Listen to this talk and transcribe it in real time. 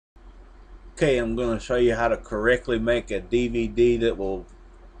Okay, I'm going to show you how to correctly make a DVD that will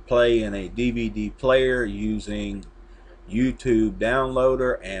play in a DVD player using YouTube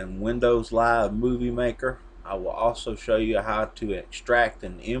Downloader and Windows Live Movie Maker. I will also show you how to extract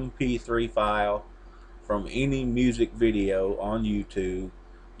an mp3 file from any music video on YouTube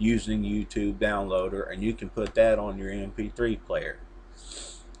using YouTube Downloader, and you can put that on your mp3 player.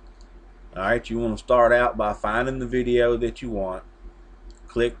 Alright, you want to start out by finding the video that you want.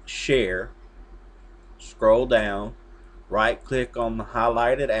 Click Share, scroll down, right click on the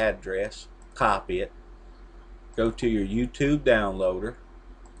highlighted address, copy it, go to your YouTube downloader,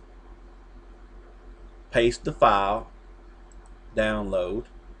 paste the file, download.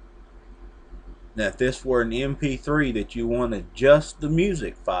 Now if this were an mp3 that you wanted just the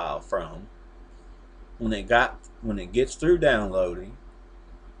music file from, when it gets through downloading,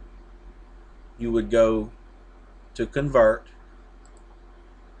 you would go to convert,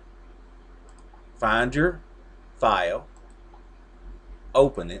 find your file,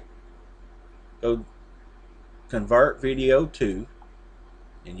 open it, go convert video to,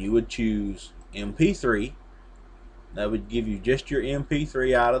 and you would choose mp3. That would give you just your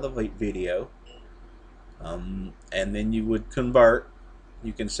mp3 out of the video, and then you would convert.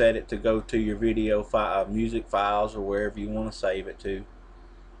 You can set it to go to your video file, music files, or wherever you want to save it to,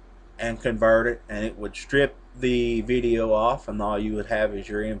 and convert it, and it would strip the video off, and all you would have is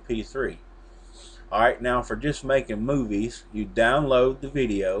your mp3. Alright, now for just making movies, you download the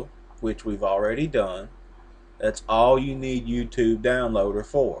video, which we've already done. That's all you need YouTube Downloader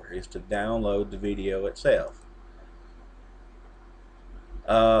for, is to download the video itself.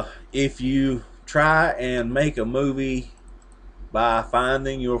 If you try and make a movie by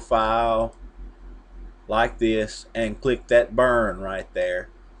finding your file like this and click that burn right there,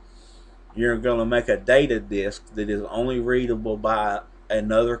 you're going to make a data disk that is only readable by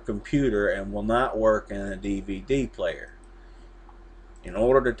another computer and will not work in a DVD player. In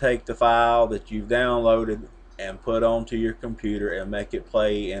order to take the file that you've downloaded and put onto your computer and make it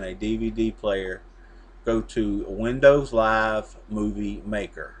play in a DVD player, go to Windows Live Movie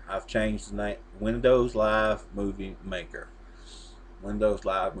Maker. I've changed the name, Windows Live Movie Maker. Windows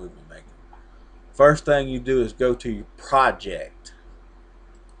Live Movie Maker. First thing you do is go to your project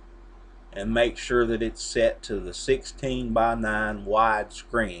and make sure that it's set to the 16:9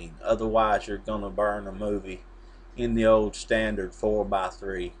 widescreen. Otherwise you're going to burn a movie in the old standard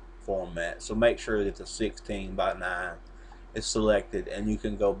 4:3 format. So make sure that the 16:9 is selected, and you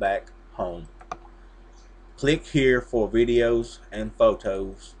can go back home. Click here for videos and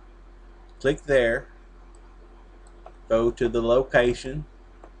photos. Click there. Go to the location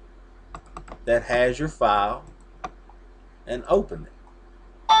that has your file and open it.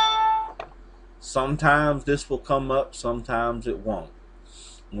 Sometimes this will come up, sometimes it won't.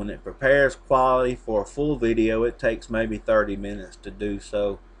 When it prepares quality for a full video, it takes maybe 30 minutes to do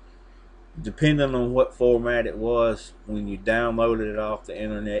so. Depending on what format it was when you downloaded it off the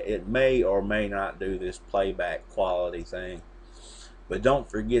internet, it may or may not do this playback quality thing. But don't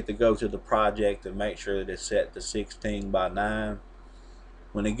forget to go to the project and make sure that it's set to 16:9.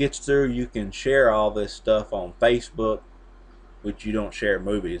 When it gets through, you can share all this stuff on Facebook, which you don't share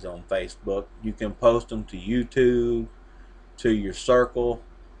movies on Facebook. You can post them to YouTube, to your Circle,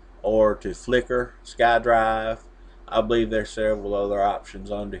 or to Flickr, SkyDrive. I believe there's several other options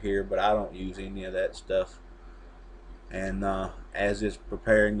under here, but I don't use any of that stuff. And as it's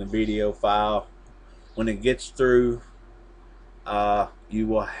preparing the video file, when it gets through,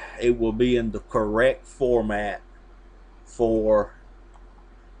 it will be in the correct format for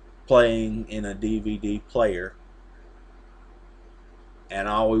playing in a DVD player. And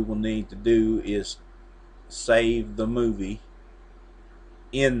all we will need to do is save the movie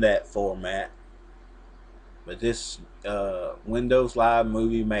in that format. But this Windows Live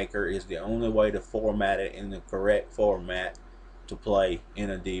Movie Maker is the only way to format it in the correct format to play in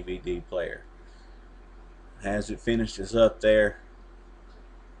a DVD player. As it finishes up there,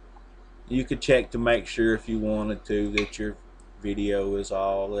 you could check to make sure, if you wanted to, that your video is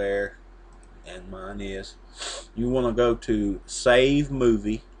all there, and mine is. You want to go to Save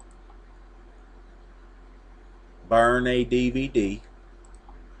Movie, Burn a DVD,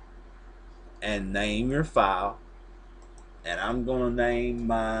 and name your file. And I'm going to name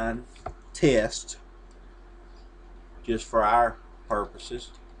mine Test, just for our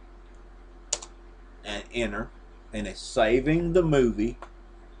purposes, and enter. And it's saving the movie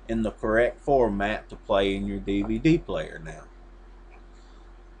in the correct format to play in your DVD player now.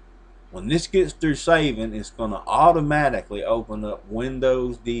 When this gets through saving, it's going to automatically open up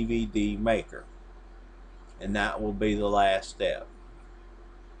Windows DVD Maker, and that will be the last step.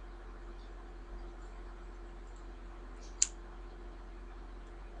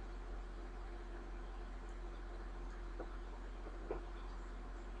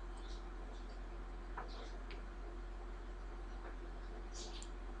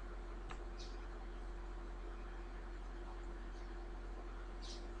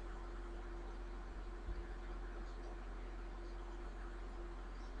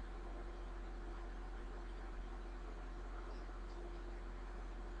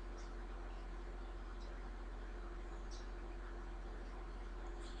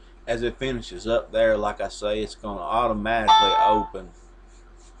 as it finishes up there, like I say, it's going to automatically open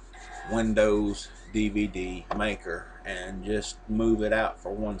Windows DVD Maker, and just move it out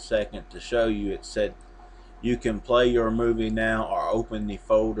for 1 second to show you. It said you can play your movie now or open the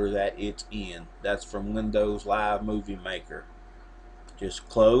folder that it's in. That's from Windows Live Movie Maker. Just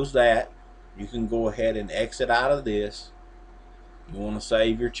close that. You can go ahead and exit out of this. You want to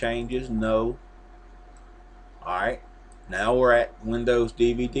save your changes? No. Alright, now we're at Windows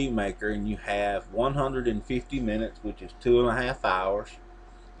DVD Maker, and you have 150 minutes, which is 2.5 hours.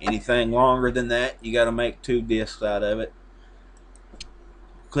 Anything longer than that, you got to make 2 discs out of it.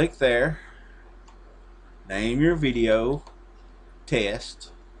 Click there. Name your video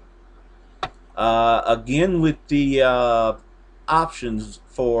test. Again, with the options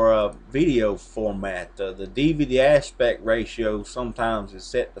for video format, the DVD aspect ratio sometimes is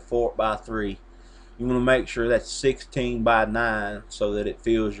set to 4:3. You want to make sure that's 16:9 so that it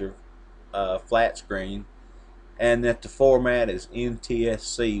fills your flat screen, and that the format is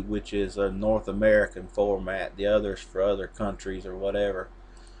NTSC, which is a North American format. The others for other countries or whatever.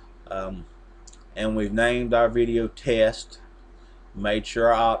 And we've named our video test, made sure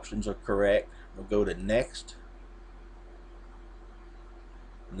our options are correct. We'll go to next,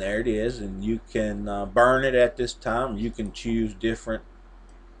 and there it is. And you can burn it at this time. You can choose different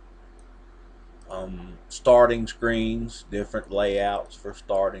starting screens, different layouts for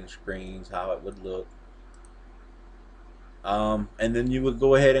starting screens, how it would look. And then you would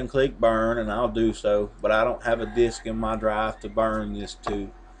go ahead and click burn, and I'll do so, but I don't have a disk in my drive to burn this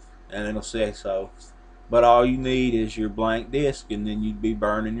to, and it'll say so. But all you need is your blank disk, and then you'd be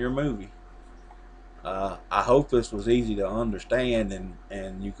burning your movie. I hope this was easy to understand,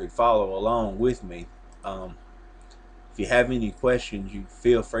 and you could follow along with me. If you have any questions, you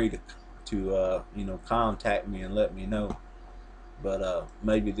feel free to contact me and let me know. But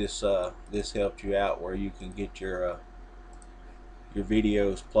maybe this helped you out, where you can get your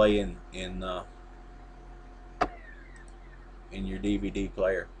videos playing in your DVD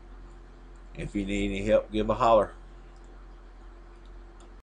player. If you need any help, give a holler.